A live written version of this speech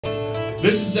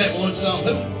This is that one song.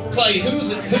 Clay, who was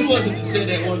it that said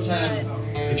that one time,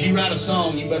 if you write a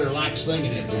song, you better like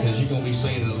singing it because you're going to be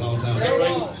singing it a long time. Is that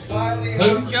Ray?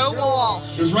 Who? Joe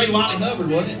Walsh. It was Ray Wiley Hubbard,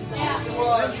 wasn't it? Yeah.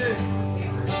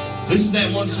 This is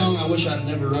that one song I wish I'd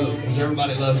never wrote because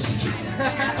everybody loves it.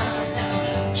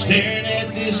 Staring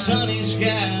at this sunny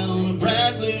sky on a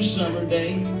bright blue summer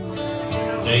day,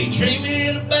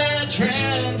 daydreaming about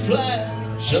trying to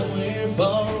fly somewhere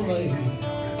far away.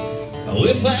 Oh,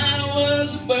 if I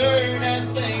was a bird,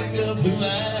 I'd think of who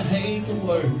I hate the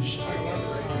worst.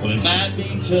 Well, it might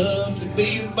be tough to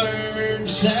be a bird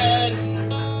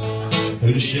deciding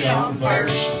who to shit on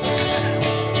first.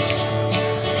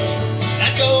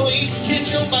 I go east to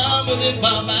catch your mama, then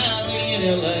Bob Miley in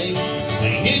L.A.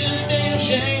 Ain't it a damn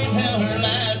shame how her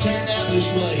life turned out this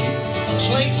way?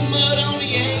 Slink some mud on the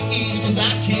Yankees, cause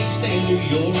I can't stand New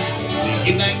York. Then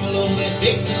get back below that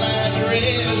Dixie line to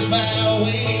rest my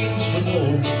wings for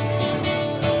more.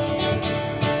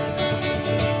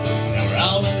 Now we're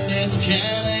all in at the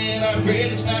China and our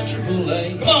credit's not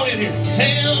AAA. Come on in here.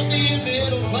 Tell me a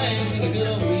middle class in the good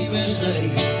old USA.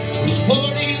 We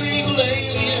support illegal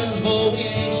aliens, boy, we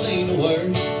ain't seen a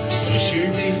word. But it sure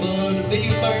be fun to be a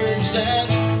bird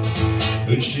deciding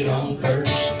who to shit on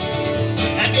first.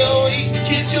 I go east to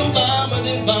catch Obama,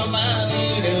 then Bob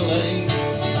Miley in L.A.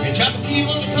 And drop a few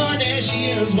on the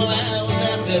Kardashians while I was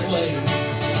out that way.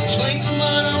 Sling some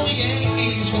mud on the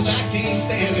Yankees, cause I can't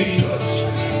stand New York.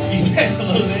 You better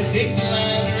below that Dixie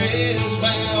line to rest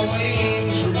my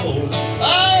wings for more. Oh,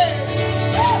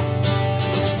 yeah!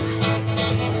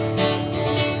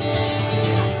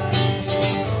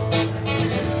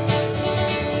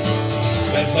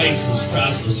 That face was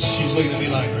priceless. She was looking at me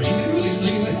like, are you really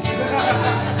singing that?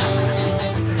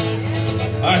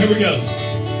 All right, here we go.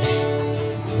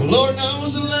 Well, Lord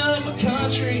knows I love my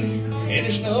country, and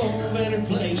there's no better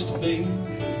place to be.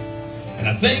 And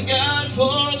I thank God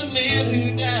for the men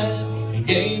who died and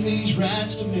gave these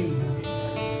rights to me.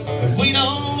 If we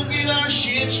don't get our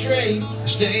shit straight and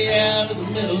stay out of the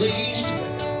Middle East,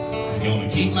 I'm gonna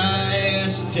keep my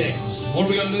ass in Texas. What are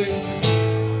we gonna do?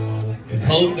 And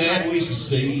hope that we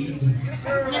succeed.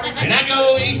 And I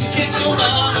go east to catch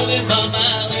Obama, then Bob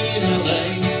Miley in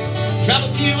L.A. Drop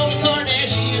a few on the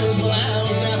Kardashians while I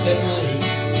was out that way.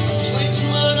 Sling some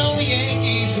mud on the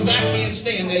Yankees, cause I can't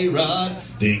stand A-Rod.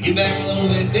 Then get back below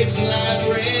that Dixie line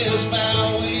to rest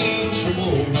my wings for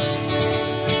more.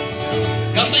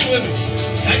 Y'all sing with me.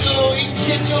 I go east to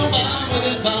catch Obama,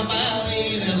 then Bob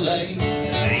Miley in L.A.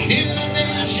 Ain't it a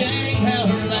damn shame how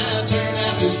her life turned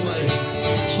out this way?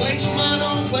 Sling some mud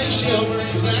on Clay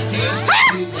Shelburne, cause I can't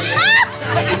stand his ass.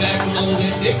 Get back below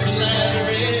that Dixie line to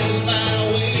rest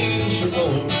my wings for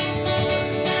more.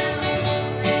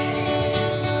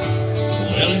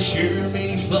 Well, it sure be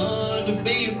fun to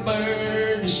be a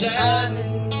bird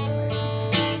deciding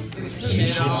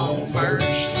shit on first.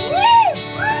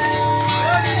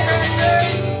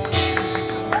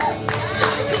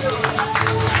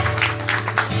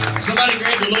 Somebody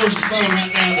grab Dolores' phone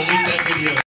right now to leave that video.